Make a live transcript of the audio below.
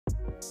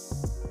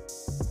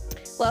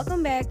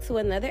Welcome back to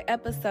another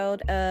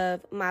episode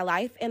of My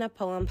Life in a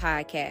Poem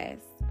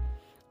podcast.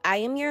 I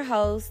am your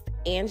host,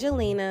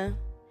 Angelina,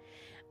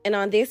 and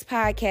on this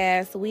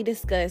podcast, we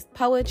discuss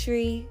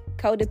poetry,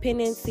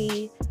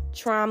 codependency,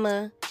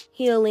 trauma,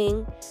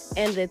 healing,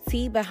 and the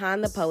tea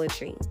behind the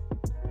poetry.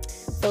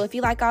 So if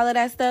you like all of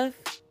that stuff,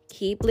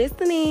 keep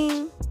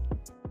listening.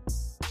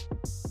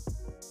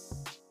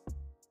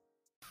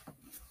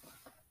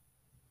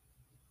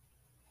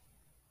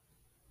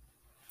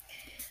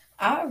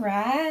 All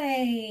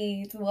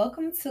right.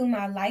 Welcome to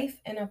My Life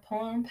in a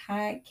Poem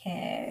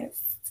podcast.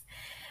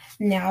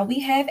 Now we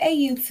have a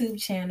YouTube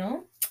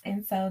channel,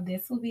 and so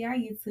this will be our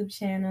YouTube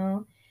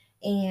channel,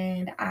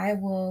 and I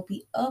will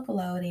be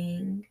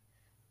uploading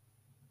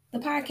the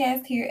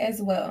podcast here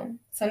as well.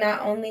 So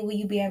not only will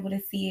you be able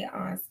to see it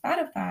on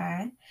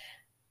Spotify,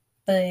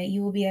 but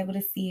you will be able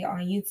to see it on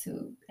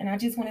YouTube. And I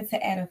just wanted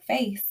to add a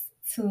face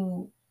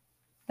to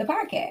the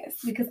podcast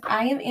because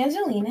I am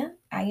Angelina.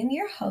 I am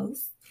your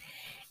host.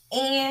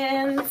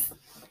 And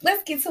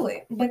let's get to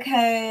it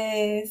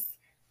because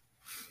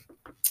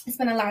it's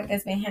been a lot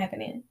that's been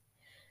happening.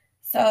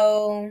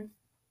 So,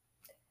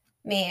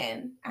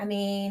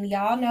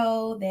 y'all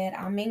know that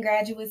I'm in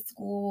graduate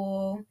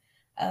school.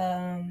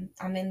 I'm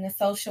in the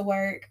social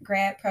work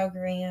grad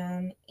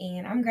program,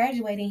 and I'm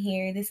graduating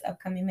here this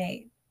upcoming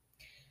May.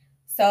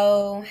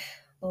 So,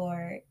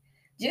 Lord,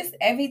 just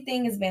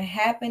everything has been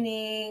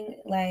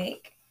happening.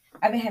 Like,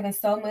 I've been having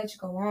so much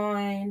go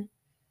on.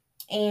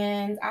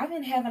 And I've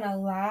been having a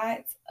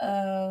lot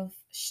of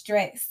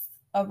stress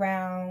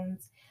around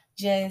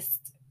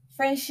just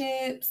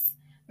friendships,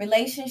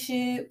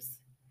 relationships,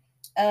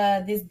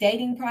 this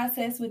dating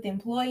process with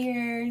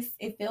employers.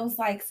 It feels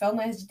like so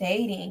much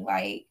dating.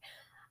 Like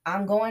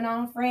I'm going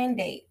on friend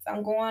dates,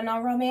 I'm going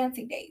on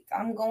romantic dates,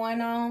 I'm going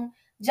on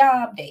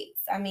job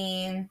dates.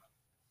 I'm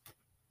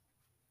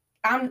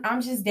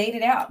just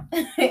dated out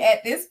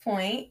at this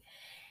point.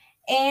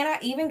 And I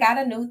even got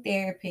a new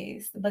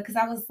therapist because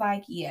I was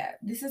like, yeah,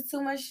 this is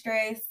too much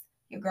stress.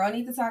 Your girl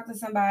needs to talk to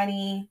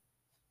somebody.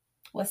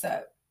 What's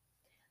up?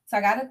 So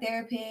I got a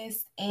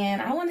therapist,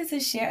 and I wanted to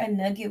share a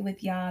nugget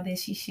with y'all that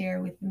she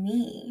shared with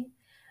me,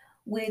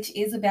 which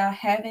is about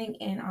having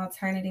an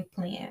alternative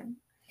plan.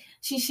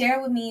 She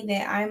shared with me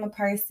that I'm a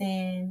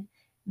person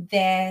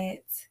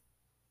that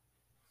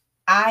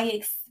I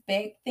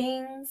expect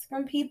things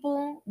from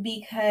people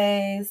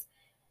because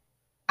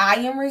I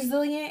am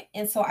resilient,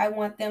 and so I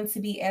want them to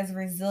be as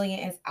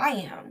resilient as I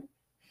am.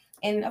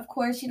 And of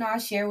course, I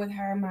share with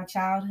her my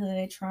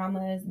childhood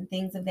traumas and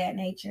things of that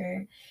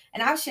nature.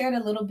 And I've shared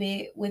a little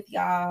bit with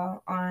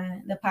y'all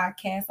on the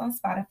podcast on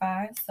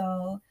Spotify.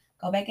 So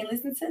go back and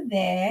listen to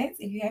that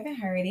if you haven't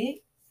heard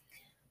it.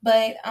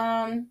 But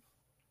so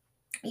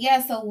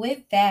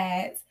with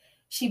that,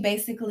 she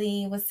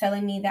basically was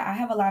telling me that I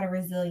have a lot of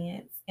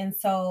resilience. And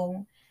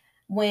so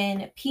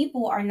when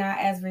people are not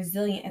as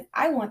resilient as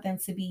I want them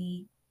to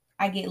be,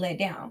 I get let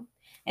down.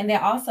 And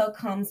that also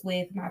comes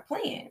with my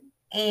plan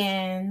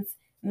and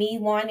me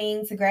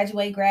wanting to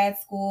graduate grad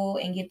school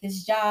and get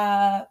this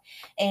job,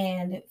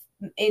 and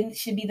it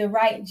should be the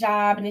right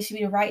job and it should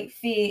be the right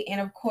fit. And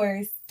of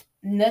course,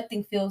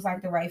 nothing feels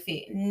like the right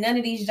fit. None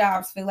of these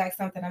jobs feel like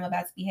something I'm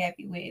about to be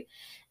happy with,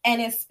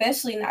 and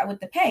especially not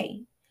with the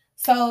pay.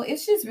 So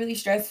it's just really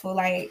stressful.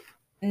 Like,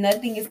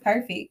 nothing is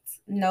perfect.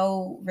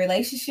 No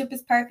relationship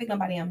is perfect.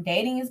 Nobody I'm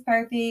dating is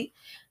perfect.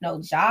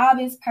 No job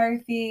is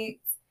perfect.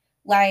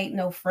 Like,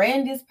 no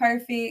friend is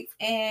perfect.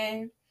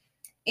 And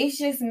it's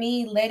just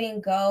me letting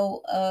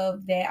go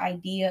of that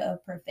idea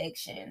of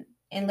perfection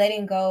and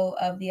letting go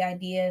of the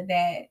idea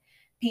that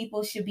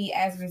people should be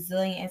as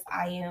resilient as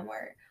I am,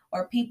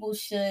 or people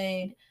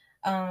should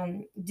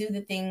do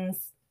the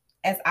things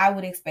as I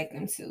would expect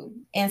them to.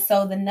 And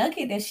so the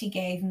nugget that she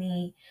gave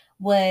me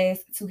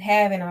was to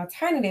have an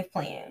alternative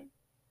plan.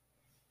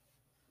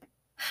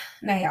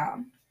 Now,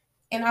 y'all,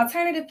 an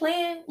alternative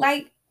plan,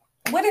 like,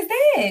 what is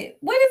that?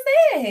 What is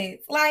that?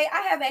 Like,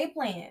 I have a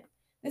plan.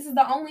 This is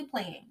the only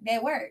plan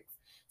that works.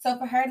 So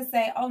for her to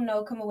say, oh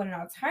no, come up with an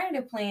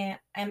alternative plan,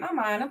 in my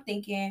mind, I'm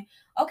thinking,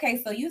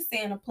 okay, so you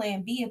saying a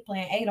plan B and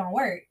plan A don't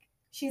work.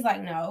 She's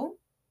like, no,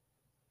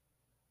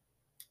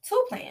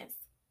 2 plans.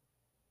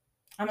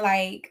 I'm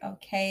like,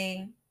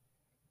 okay.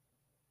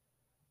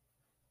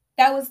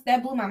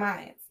 That blew my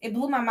mind. It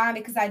blew my mind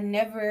because I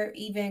never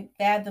even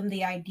fathomed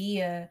the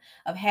idea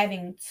of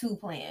having 2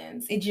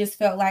 plans. It just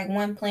felt like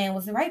one plan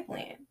was the right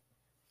plan.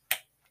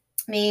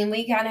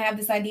 We kind of have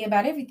this idea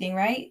about everything,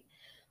 right?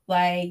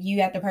 Like, you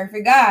got the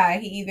perfect guy.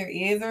 He either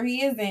is or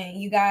he isn't.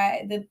 You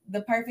got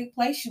the perfect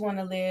place you want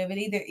to live. It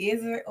either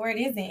is or it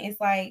isn't.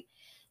 It's like,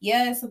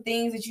 yeah, some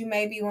things that you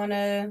maybe want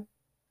to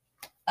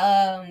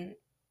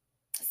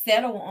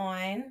settle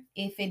on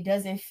if it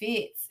doesn't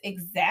fit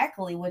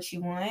exactly what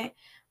you want.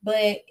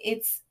 But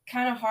it's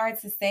kind of hard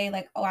to say,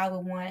 like, oh, I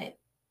would want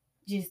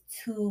just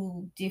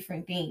 2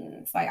 different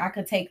things. Like, I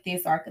could take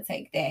this or I could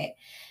take that.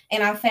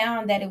 And I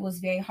found that it was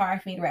very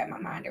hard for me to wrap my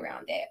mind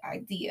around that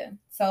idea.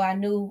 So I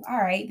knew, all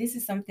right, this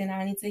is something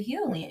I need to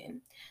heal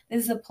in.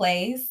 This is a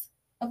place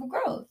of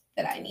growth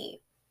that I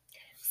need.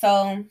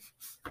 So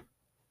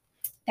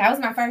that was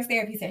my first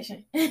therapy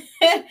session.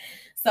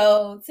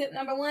 So tip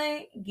number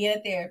one, get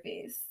a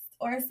therapist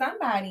or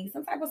somebody,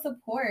 some type of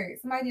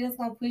support, somebody that's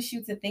going to push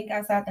you to think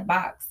outside the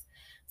box,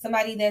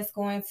 somebody that's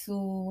going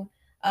to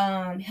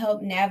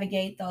help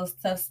navigate those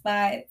tough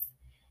spots.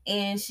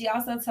 And she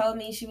also told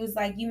me, she was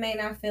like, you may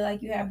not feel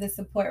like you have the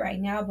support right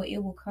now, but it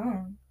will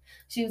come.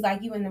 She was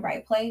like, you in the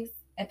right place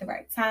at the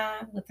right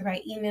time, with the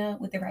right email,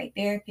 with the right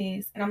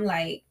therapist. And I'm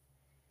like,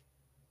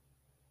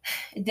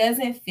 it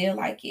doesn't feel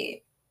like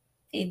it.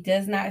 It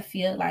does not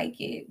feel like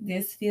it.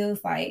 This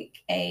feels like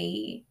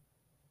a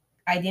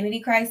identity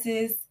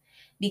crisis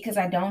because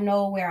I don't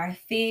know where I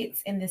fit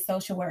in the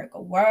social work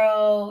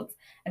world.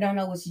 I don't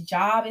know which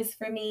job is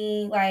for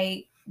me.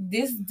 Like,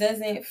 this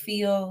doesn't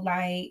feel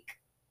like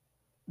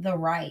the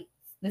right.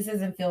 This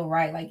doesn't feel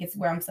right. Like, it's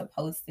where I'm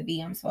supposed to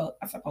be. I'm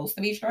supposed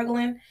to be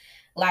struggling.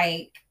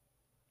 Like,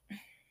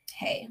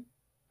 hey,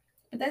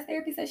 but that's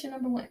therapy session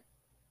number one.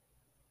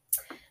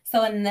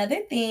 So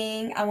another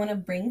thing I want to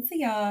bring to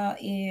y'all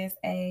is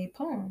a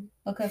poem,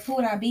 because who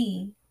would I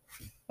be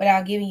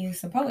without giving you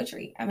some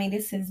poetry? I mean,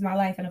 this is my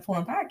life in a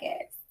poem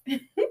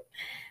podcast.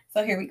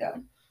 So here we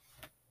go.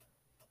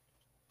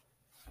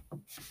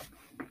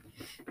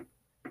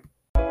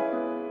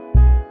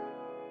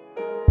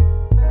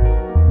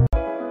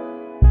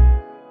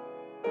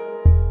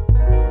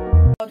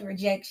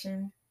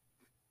 Rejection.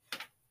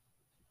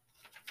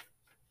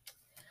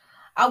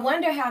 I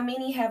wonder how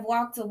many have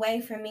walked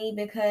away from me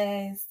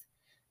because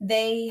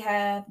they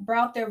have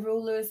brought their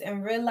rulers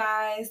and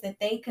realized that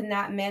they could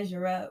not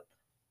measure up.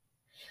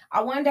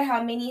 I wonder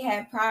how many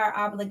had prior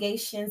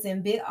obligations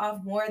and bit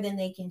off more than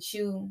they can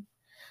chew.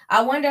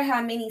 I wonder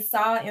how many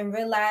saw and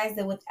realized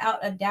that without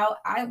a doubt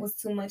I was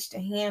too much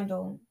to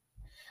handle.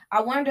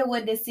 I wonder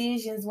what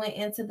decisions went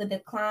into the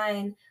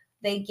decline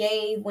they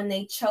gave when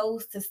they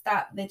chose to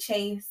stop the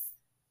chase.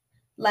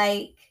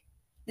 Like,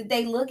 did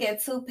they look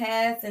at two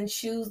paths and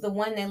choose the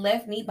one that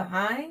left me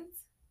behind?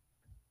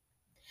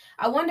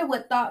 I wonder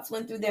what thoughts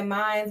went through their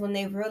minds when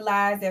they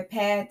realized their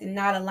path did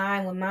not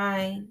align with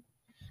mine.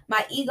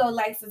 My ego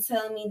likes to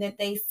tell me that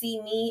they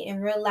see me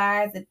and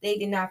realize that they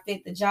did not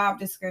fit the job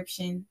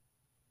description.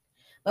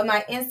 But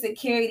my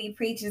insecurity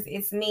preaches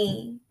it's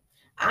me.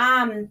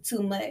 I'm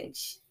too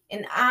much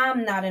and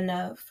I'm not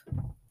enough.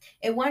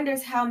 It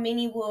wonders how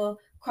many will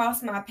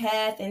cross my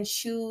path and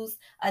choose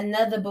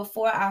another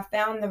before I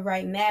found the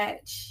right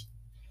match.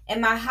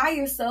 And my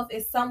higher self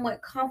is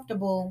somewhat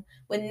comfortable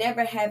with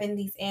never having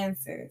these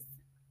answers.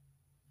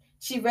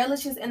 She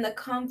relishes in the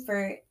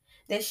comfort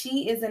that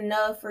she is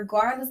enough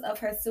regardless of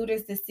her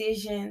suitor's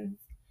decisions,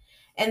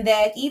 and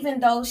that even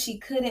though she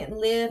couldn't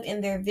live in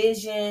their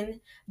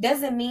vision,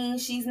 doesn't mean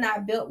she's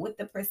not built with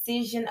the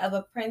precision of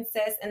a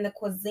princess and the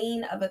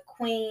cuisine of a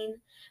queen.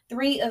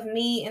 Three of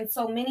me and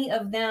so many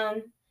of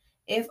them,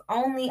 if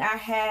only I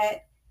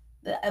had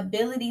the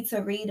ability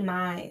to read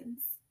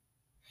minds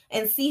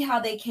and see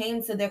how they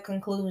came to their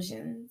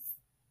conclusions.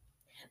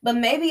 But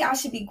maybe I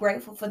should be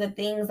grateful for the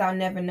things I'll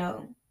never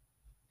know.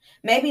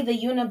 Maybe the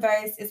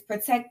universe is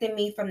protecting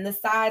me from the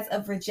sides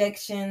of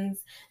rejections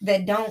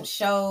that don't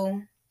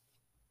show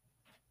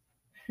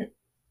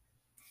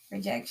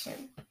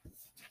rejection.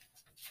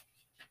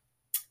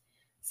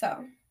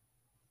 So,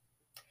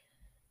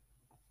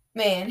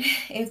 man,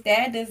 if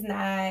that does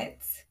not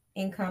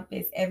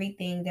encompass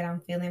everything that I'm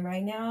feeling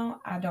right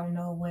now, I don't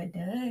know what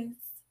does.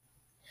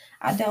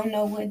 I don't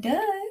know what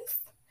does.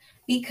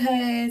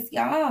 Because,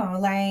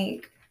 y'all,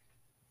 like,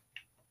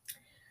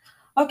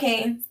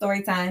 okay,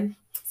 story time.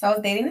 So I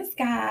was dating this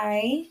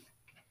guy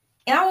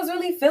and I was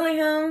really feeling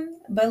him,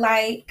 but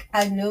like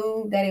I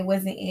knew that it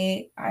wasn't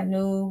it. I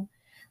knew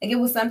like it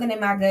was something in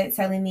my gut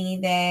telling me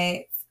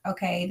that,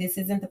 okay, this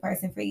isn't the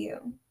person for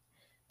you.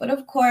 But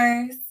of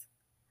course,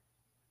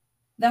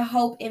 the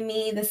hope in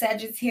me, the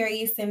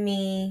Sagittarius in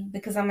me,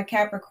 because I'm a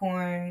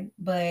Capricorn,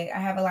 but I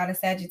have a lot of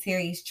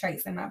Sagittarius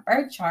traits in my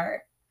birth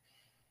chart.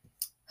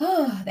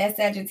 That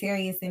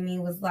Sagittarius in me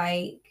was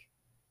like,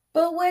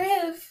 but what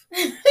if?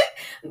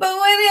 But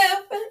what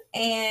if?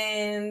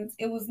 And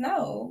it was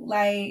no,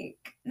 like,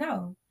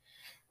 no.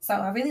 So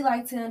I really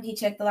liked him. He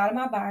checked a lot of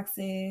my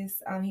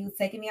boxes. He was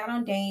taking me out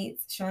on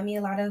dates, showing me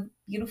a lot of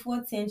beautiful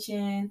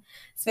attention,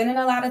 spending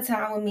a lot of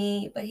time with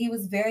me, but he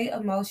was very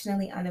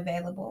emotionally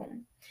unavailable.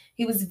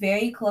 He was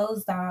very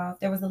closed off.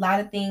 There was a lot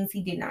of things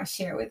he did not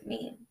share with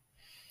me.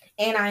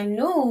 And I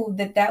knew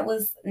that that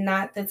was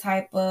not the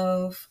type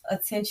of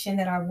attention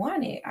that I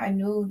wanted. I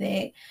knew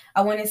that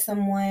I wanted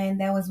someone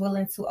that was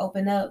willing to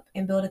open up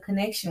and build a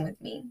connection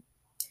with me,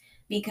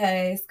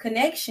 because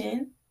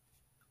connection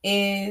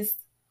is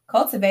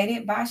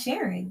cultivated by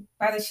sharing,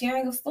 by the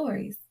sharing of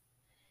stories.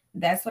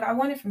 That's what I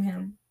wanted from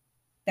him.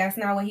 That's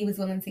not what he was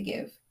willing to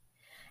give.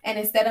 And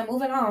instead of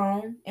moving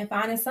on and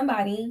finding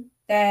somebody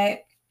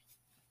that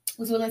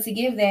was willing to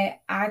give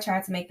that, I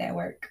tried to make that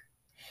work.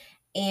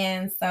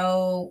 And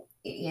so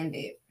it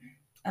ended.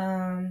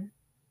 I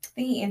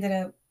think he ended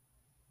up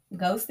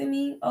ghosting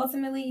me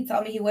ultimately. He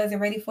told me he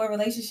wasn't ready for a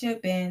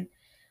relationship and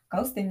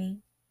ghosted me.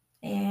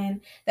 And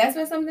that's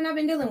been something I've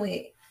been dealing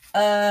with.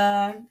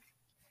 Uh,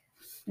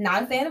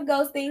 Not a fan of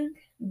ghosting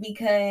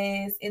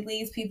because it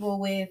leaves people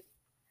with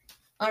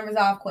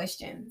unresolved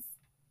questions.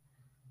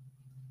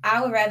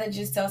 I would rather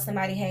just tell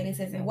somebody, hey, this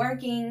isn't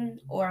working,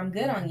 or I'm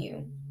good on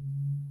you.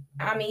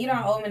 I mean, you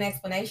don't owe them an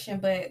explanation,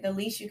 but the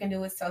least you can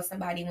do is tell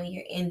somebody when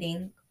you're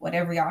ending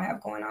whatever y'all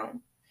have going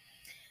on.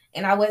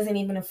 And I wasn't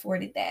even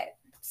afforded that.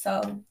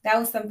 So that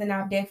was something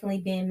I've definitely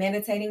been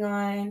meditating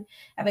on.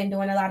 I've been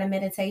doing a lot of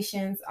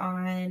meditations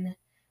on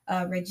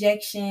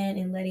rejection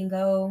and letting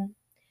go,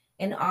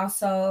 and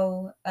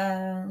also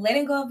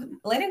letting go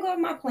of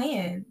my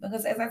plan,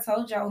 because as I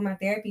told y'all with my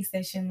therapy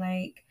session,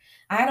 like,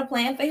 I had a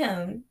plan for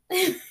him.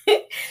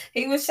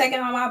 He was checking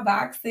all my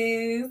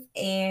boxes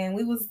and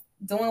we was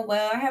doing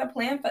well. I had a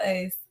plan for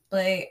us,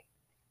 but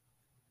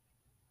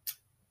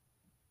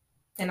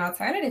an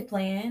alternative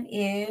plan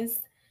is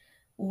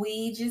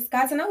we just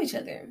got to know each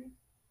other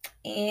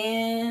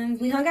and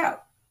we hung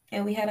out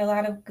and we had a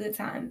lot of good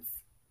times.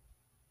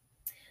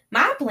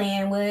 My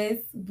plan was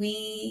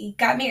we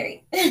got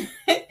married.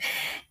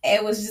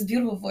 It was just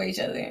beautiful for each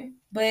other.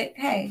 But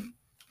hey,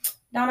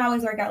 don't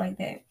always work out like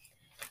that.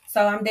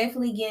 So I'm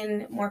definitely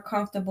getting more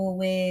comfortable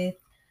with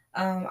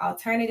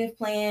alternative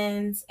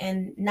plans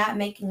and not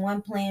making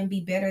one plan be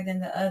better than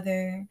the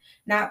other,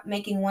 not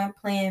making one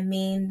plan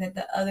mean that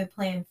the other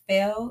plan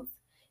failed.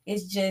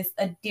 It's just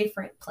a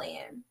different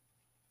plan.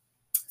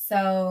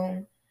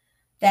 So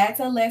that's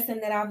a lesson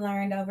that I've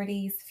learned over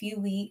these few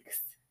weeks.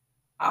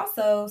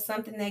 Also,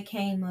 something that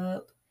came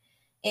up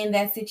in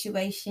that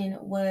situation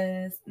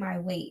was my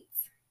weight.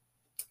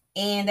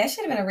 And that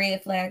should have been a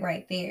red flag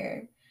right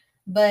there.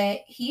 But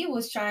he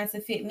was trying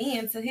to fit me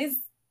into his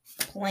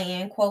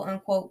plan, quote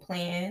unquote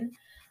plan,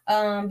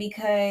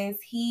 because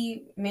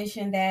he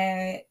mentioned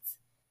that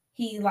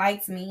he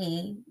liked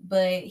me,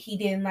 but he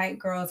didn't like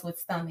girls with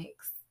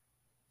stomachs.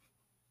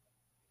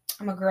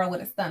 I'm a girl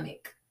with a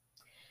stomach.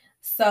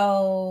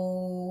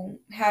 So,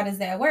 how does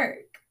that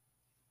work?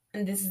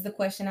 And this is the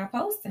question I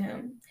posed to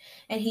him.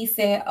 And he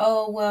said,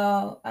 oh,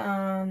 well,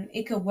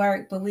 it could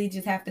work, but we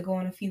just have to go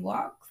on a few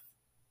walks.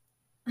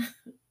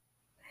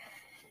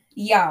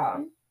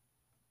 Y'all,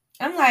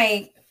 I'm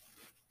like,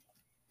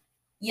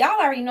 y'all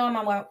already know I'm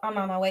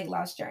on my weight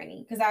loss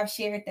journey because I've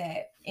shared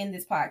that in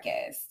this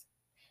podcast.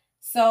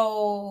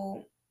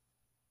 So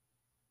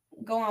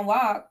go on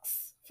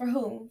walks for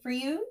who? For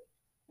you?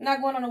 I'm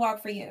not going on a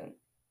walk for you.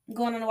 I'm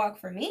going on a walk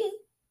for me.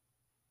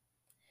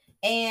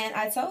 And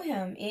I told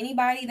him,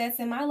 anybody that's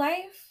in my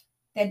life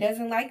that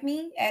doesn't like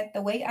me at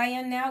the weight I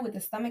am now with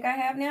the stomach I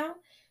have now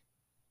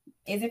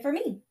isn't for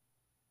me,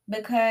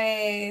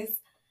 because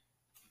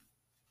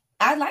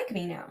I like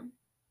me now.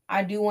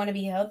 I do want to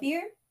be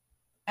healthier.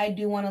 I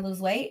do want to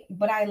lose weight,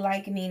 but I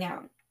like me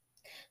now.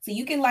 So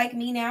you can like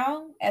me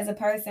now as a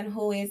person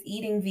who is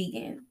eating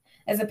vegan,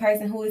 as a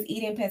person who is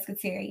eating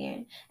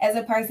pescatarian, as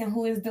a person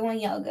who is doing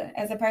yoga,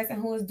 as a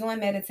person who is doing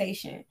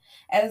meditation,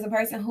 as a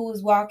person who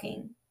is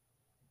walking,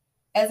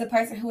 as a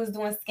person who is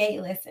doing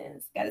skate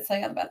lessons. Got to tell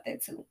y'all about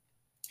that too.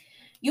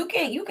 You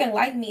can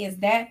like me as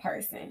that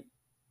person,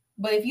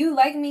 but if you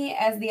like me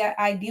as the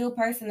ideal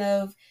person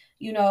of,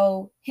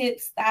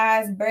 hips,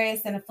 thighs,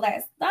 breasts, and a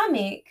flat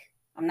stomach,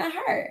 I'm not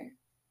her.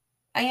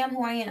 I am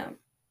who I am.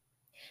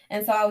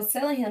 And so I was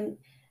telling him,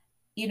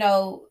 you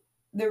know,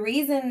 the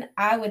reason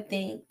I would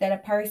think that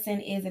a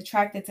person is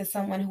attracted to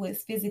someone who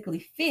is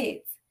physically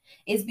fit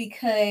is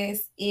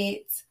because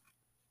it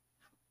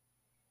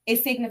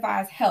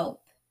signifies health.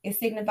 It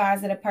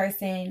signifies that a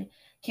person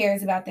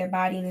cares about their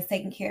body and is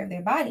taking care of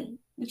their body,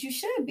 which you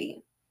should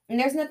be. And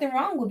there's nothing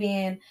wrong with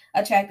being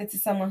attracted to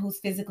someone who's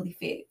physically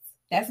fit.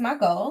 That's my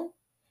goal.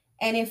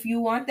 And if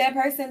you want that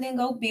person, then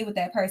go be with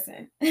that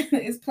person.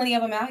 There's plenty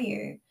of them out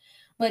here.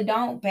 But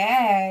don't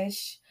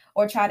bash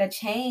or try to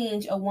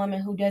change a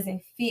woman who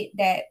doesn't fit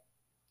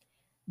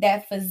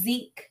that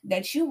physique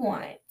that you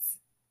want,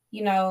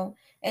 you know.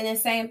 And the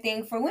same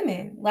thing for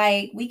women.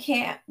 Like, we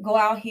can't go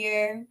out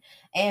here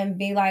and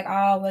be like,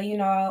 oh,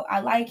 well, I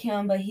like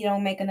him, but he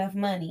don't make enough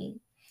money.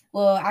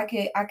 Well, I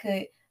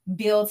could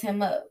build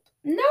him up.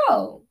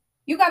 No.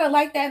 You gotta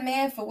like that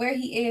man for where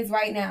he is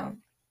right now.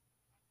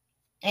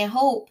 And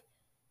hope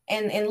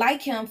and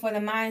like him for the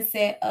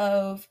mindset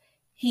of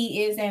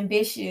he is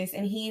ambitious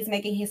and he's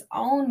making his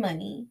own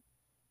money.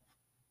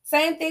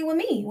 Same thing with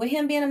me, with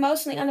him being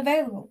emotionally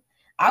unavailable.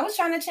 I was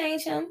trying to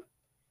change him.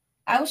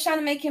 I was trying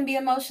to make him be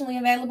emotionally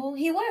available.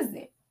 He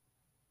wasn't.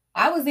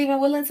 I was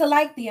even willing to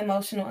like the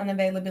emotional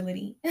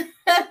unavailability.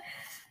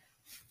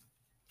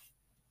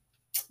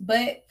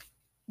 But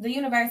the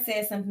universe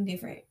said something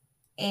different.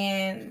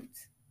 And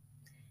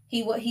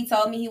he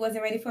told me he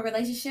wasn't ready for a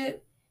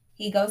relationship.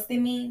 He ghosted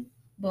me.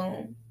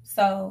 Boom.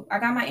 So I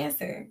got my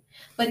answer.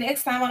 But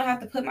next time I don't have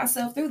to put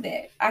myself through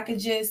that. I could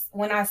just,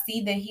 when I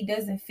see that he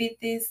doesn't fit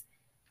this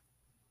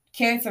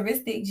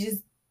characteristic,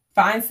 just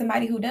find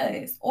somebody who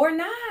does. Or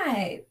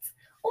not.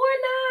 Or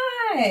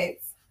not.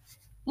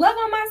 Love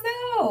on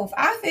myself.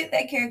 I fit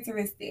that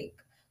characteristic.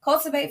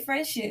 Cultivate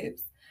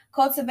friendships.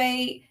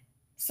 Cultivate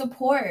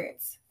support,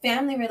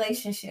 family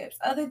relationships,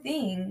 other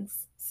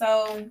things.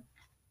 So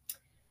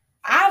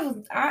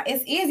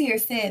It's easier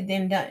said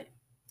than done.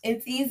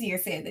 It's easier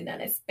said than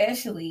done,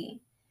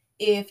 especially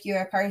if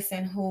you're a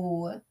person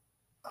who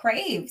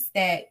craves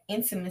that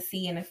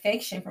intimacy and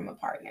affection from a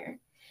partner.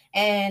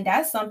 And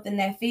that's something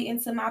that fit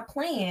into my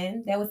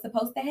plan that was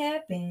supposed to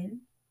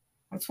happen.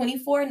 I'm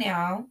 24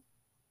 now,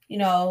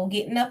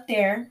 getting up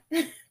there.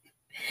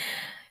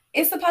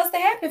 It's supposed to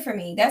happen for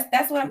me.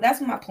 That's what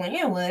my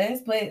plan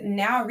was. But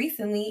now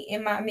recently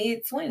in my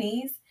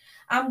mid-20s,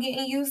 I'm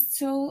getting used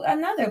to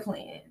another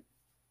plan.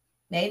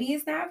 Maybe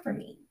it's not for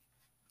me.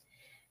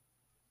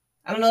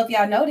 I don't know if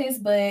y'all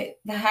noticed, but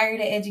the higher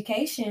the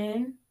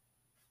education,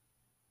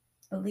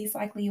 the least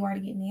likely you are to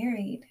get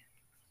married.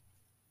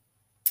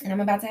 And I'm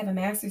about to have a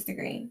master's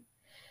degree.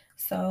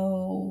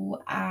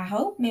 So I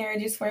hope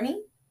marriage is for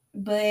me,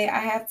 but I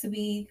have to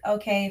be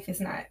okay if it's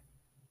not.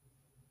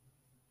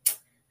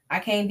 I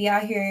can't be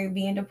out here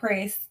being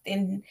depressed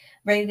and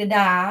ready to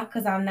die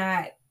because I'm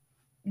not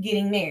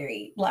getting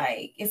married.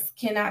 Like, it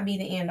cannot be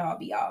the end all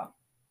be all.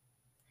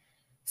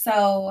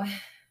 So,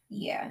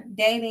 yeah,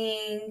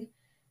 dating,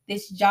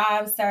 this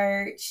job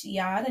search.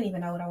 Yeah, I don't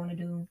even know what I want to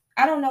do.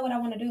 I don't know what I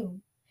want to do.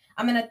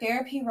 I'm in a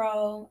therapy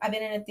role. I've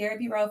been in a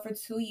therapy role for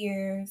 2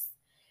 years.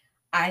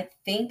 I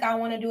think I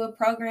want to do a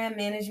program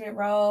management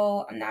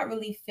role. I'm not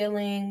really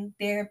feeling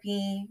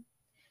therapy.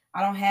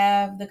 I don't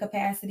have the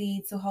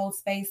capacity to hold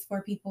space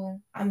for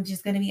people. I'm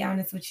just going to be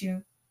honest with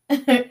you.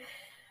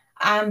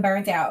 I'm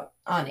burnt out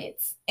on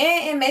it.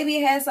 And maybe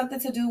it has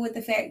something to do with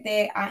the fact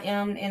that I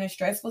am in a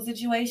stressful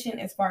situation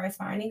as far as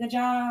finding a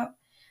job.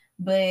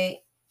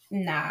 But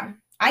nah,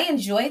 I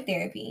enjoy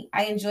therapy.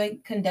 I enjoy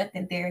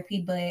conducting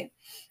therapy, but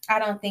I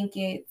don't think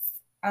it's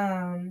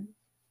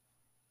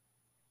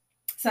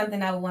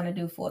something I would want to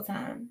do full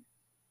time.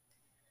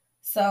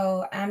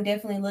 So I'm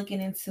definitely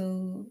looking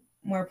into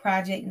more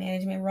project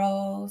management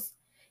roles,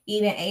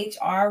 even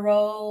HR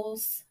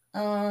roles.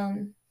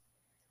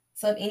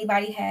 So if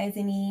anybody has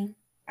any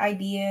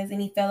ideas,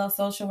 any fellow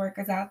social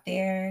workers out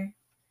there,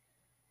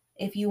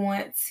 if you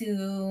want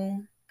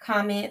to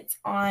comment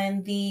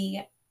on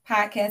the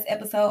podcast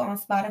episode on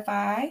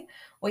Spotify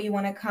or you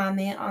want to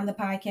comment on the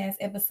podcast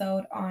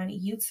episode on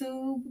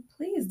YouTube,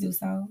 please do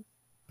so.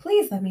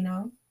 Please let me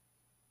know.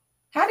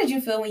 How did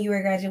you feel when you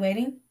were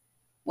graduating?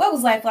 What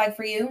was life like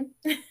for you?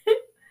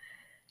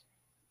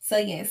 So,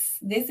 yes,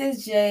 this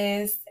is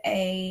just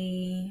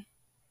a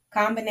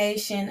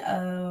combination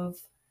of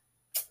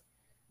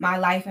my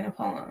life in a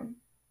poem.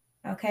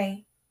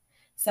 Okay.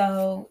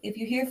 So, if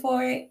you're here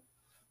for it,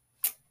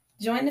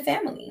 join the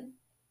family.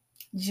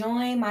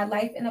 Join my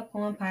Life in a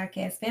Poem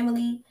podcast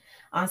family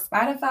on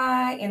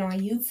Spotify and on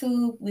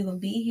YouTube. We will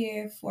be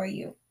here for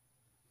you.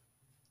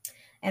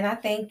 And I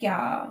thank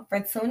y'all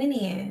for tuning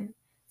in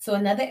to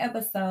another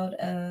episode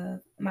of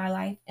my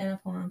Life in a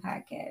Poem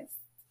podcast.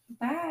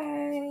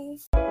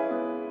 Bye.